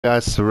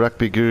Guys, the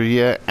Rugby Guru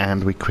here,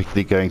 and we're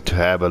quickly going to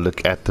have a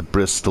look at the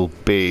Bristol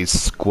Bears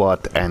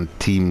squad and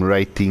team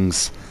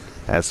ratings,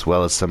 as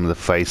well as some of the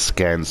face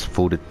scans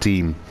for the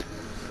team.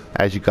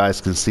 As you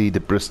guys can see, the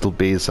Bristol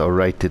Bears are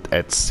rated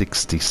at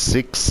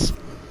 66.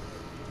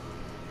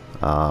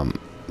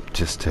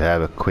 Just to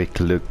have a quick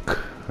look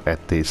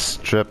at their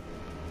strip,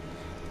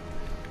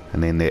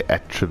 and then their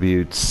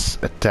attributes: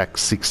 attack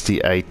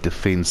 68,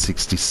 defense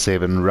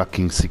 67,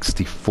 rucking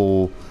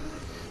 64,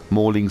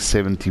 mauling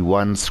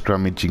 71,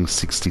 scrummaging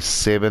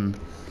 67,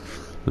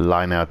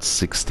 lineout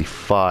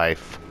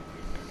 65.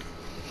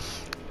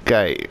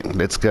 Okay,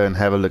 let's go and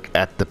have a look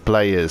at the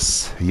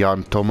players.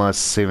 Jan Thomas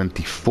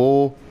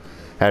 74,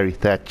 Harry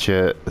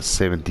Thatcher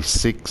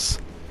 76,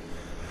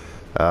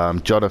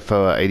 John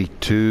Afoa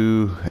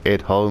 82,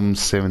 Ed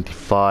Holmes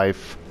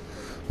 75,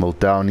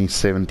 Muldowney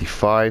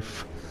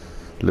 75,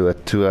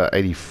 Luatua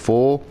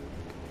 84,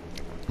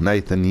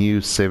 Nathan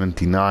Hughes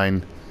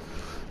 79,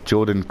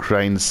 Jordan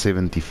Crane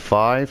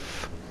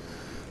 75,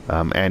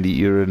 Andy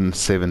Uren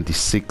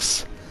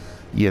 76,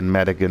 Ian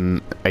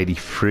Madigan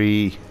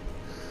 83,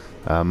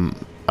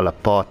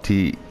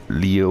 Alapati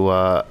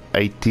Leoa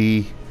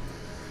 80,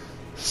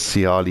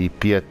 Siali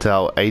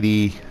Piatau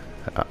 80,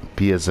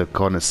 Piers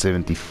O'Connor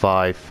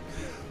 75,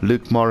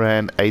 Luke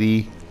Moran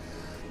 80,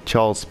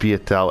 Charles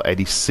Piatau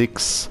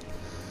 86,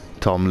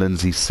 Tom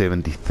Lindsay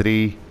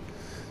 73,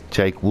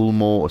 Jake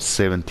Woolmore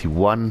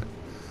 71,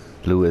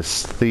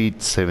 Lewis Theed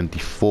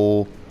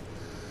 74,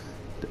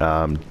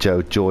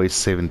 Joe Joyce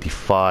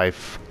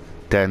 75,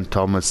 Dan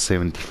Thomas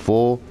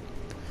 74,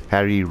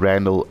 Harry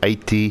Randall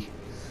 80,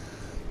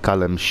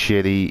 Callum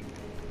Sherry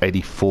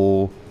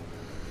 84,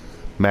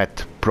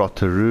 Matt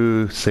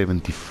Proteru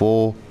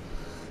 74,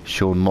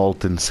 Sean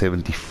Moulton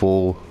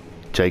 74,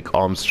 Jake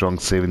Armstrong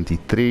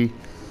 73,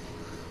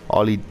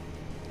 Ollie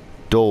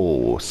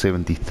Daw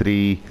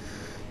 73,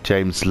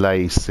 James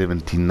Lay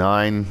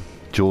 79,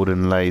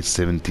 Jordan Lay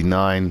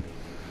 79,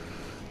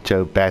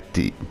 Joe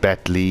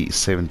Batley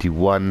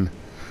 71,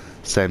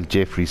 Sam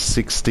Jeffrey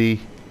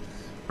 60,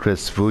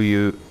 Chris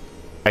Vuyu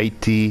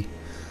 80,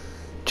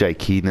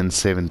 Jake Heenan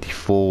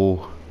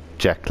 74,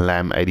 Jack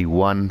Lamb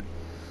 81,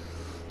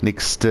 Nick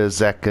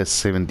Sturzaka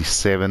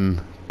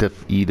 77,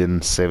 Tiff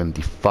Eden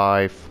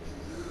 75,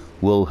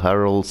 Will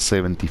Hurrell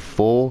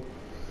 74,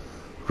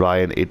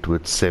 Ryan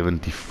Edwards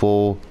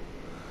 74,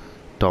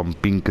 Tom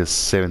Pincus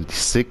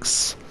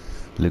 76,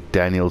 Luke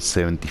Daniels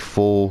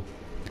 74,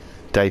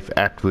 Dave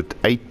Atwood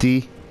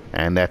 80,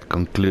 and that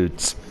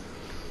concludes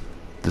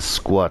the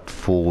squad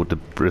for the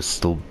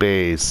Bristol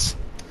Bears.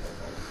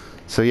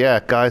 So yeah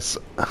guys,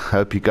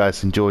 hope you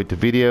guys enjoyed the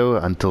video.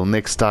 Until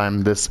next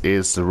time, this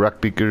is the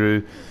Rugby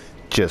Guru,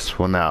 just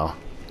for now.